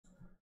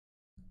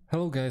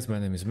Hello guys, my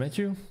name is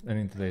Matthew, and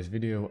in today's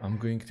video I'm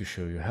going to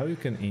show you how you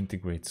can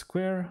integrate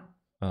Square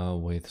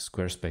with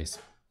Squarespace.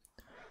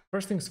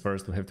 First things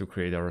first, we have to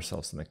create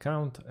ourselves an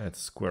account at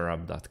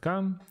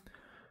squareup.com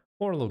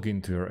or log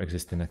into your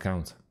existing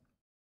account.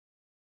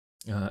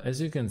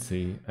 As you can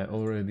see, I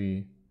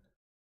already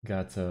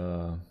got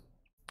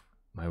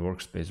my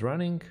workspace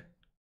running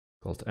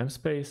called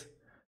mSpace.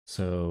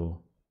 So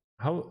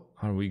how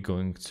are we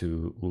going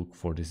to look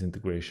for this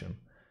integration?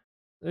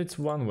 It's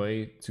one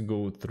way to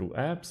go through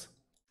apps,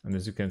 and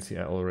as you can see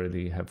I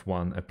already have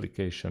one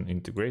application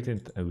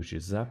integrated, which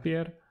is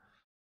Zapier.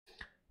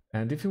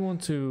 And if you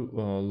want to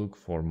look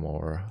for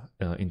more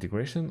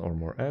integration or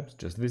more apps,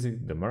 just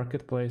visit the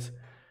marketplace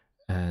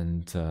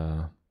and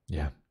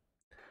yeah,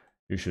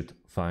 you should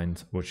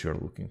find what you're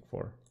looking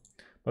for.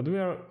 But we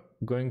are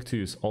going to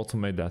use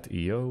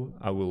automate.io.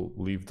 I will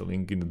leave the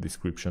link in the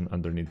description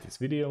underneath this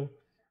video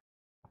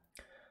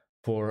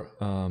for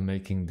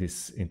making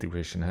this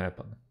integration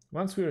happen.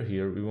 Once we are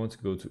here, we want to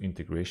go to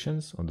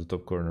integrations on the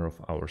top corner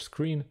of our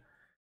screen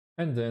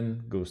and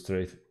then go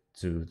straight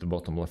to the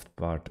bottom left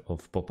part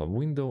of pop-up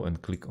window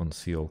and click on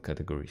see all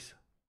categories.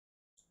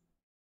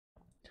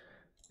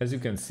 As you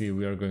can see,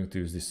 we are going to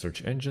use this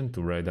search engine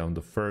to write down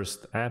the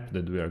first app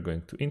that we are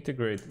going to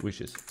integrate,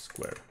 which is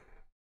Square.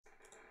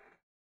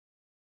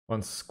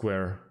 Once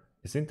Square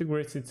is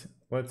integrated,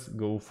 let's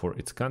go for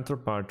its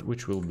counterpart,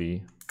 which will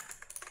be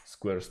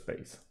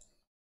Squarespace,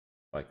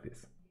 like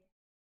this.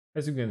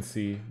 As you can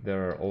see,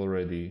 there are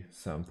already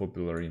some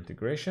popular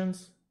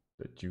integrations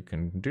that you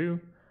can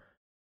do.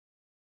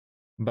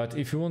 But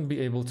if you won't be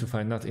able to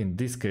find, not in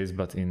this case,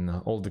 but in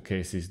all the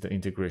cases, the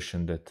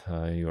integration that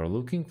you are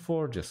looking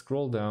for, just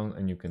scroll down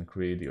and you can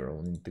create your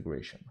own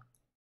integration.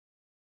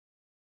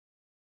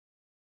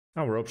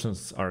 Our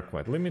options are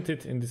quite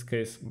limited in this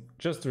case.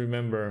 Just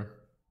remember,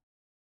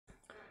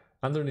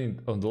 underneath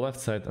on the left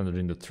side,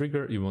 underneath the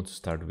trigger, you want to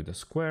start with a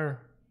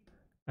square.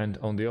 And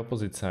on the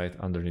opposite side,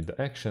 underneath the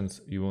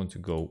actions, you want to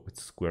go with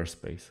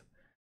Squarespace.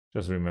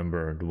 Just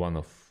remember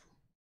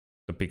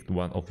the picked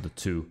one of the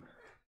two.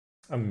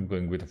 I'm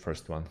going with the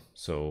first one,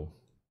 so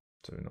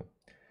you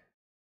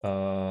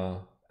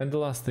know. And the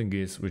last thing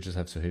is we just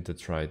have to hit the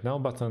try it now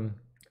button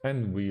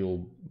and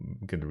we'll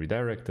get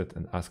redirected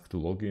and asked to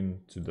log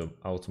in to the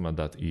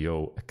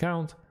automate.io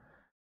account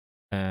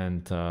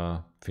and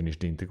finish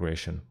the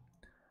integration.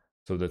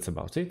 So that's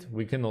about it.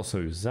 We can also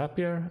use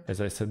Zapier,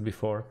 as I said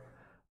before.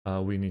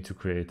 We need to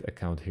create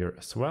account here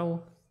as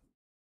well.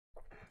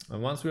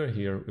 And once we are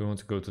here, we want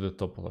to go to the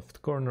top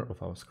left corner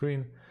of our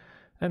screen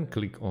and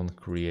click on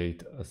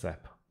create a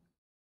Zap.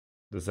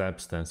 The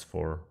Zap stands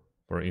for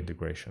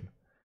integration.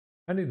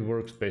 And it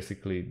works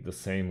basically the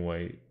same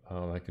way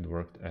like it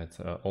worked at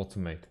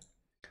Automate.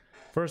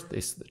 First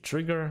is the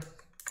trigger.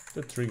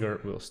 The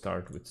trigger will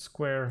start with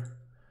Square.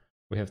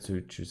 We have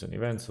to choose an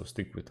event, so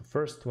stick with the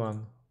first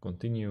one,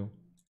 continue.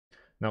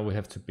 Now we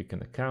have to pick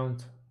an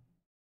account.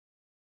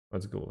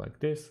 Let's go like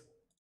this.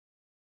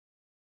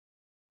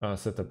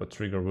 Set up a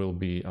trigger will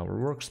be our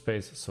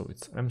workspace, so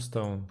it's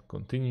mstone,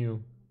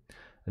 continue,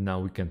 and now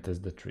we can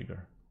test the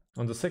trigger.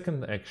 On the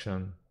second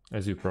action,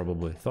 as you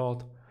probably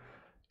thought,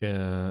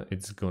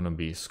 it's gonna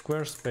be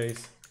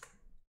Squarespace,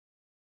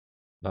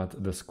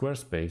 but the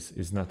Squarespace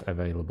is not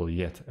available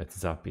yet at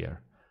Zapier.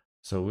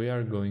 So we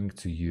are going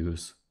to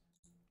use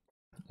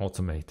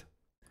Automate,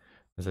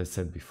 as I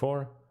said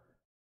before.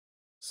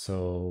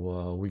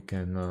 So we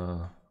can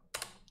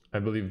I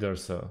believe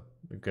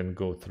you can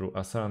go through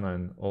Asana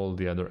and all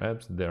the other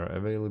apps, they are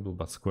available,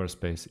 but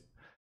Squarespace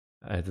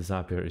at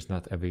Zapier is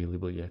not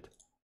available yet.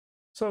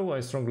 So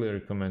I strongly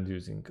recommend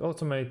using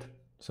Automate.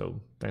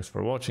 So thanks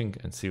for watching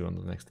and see you on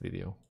the next video.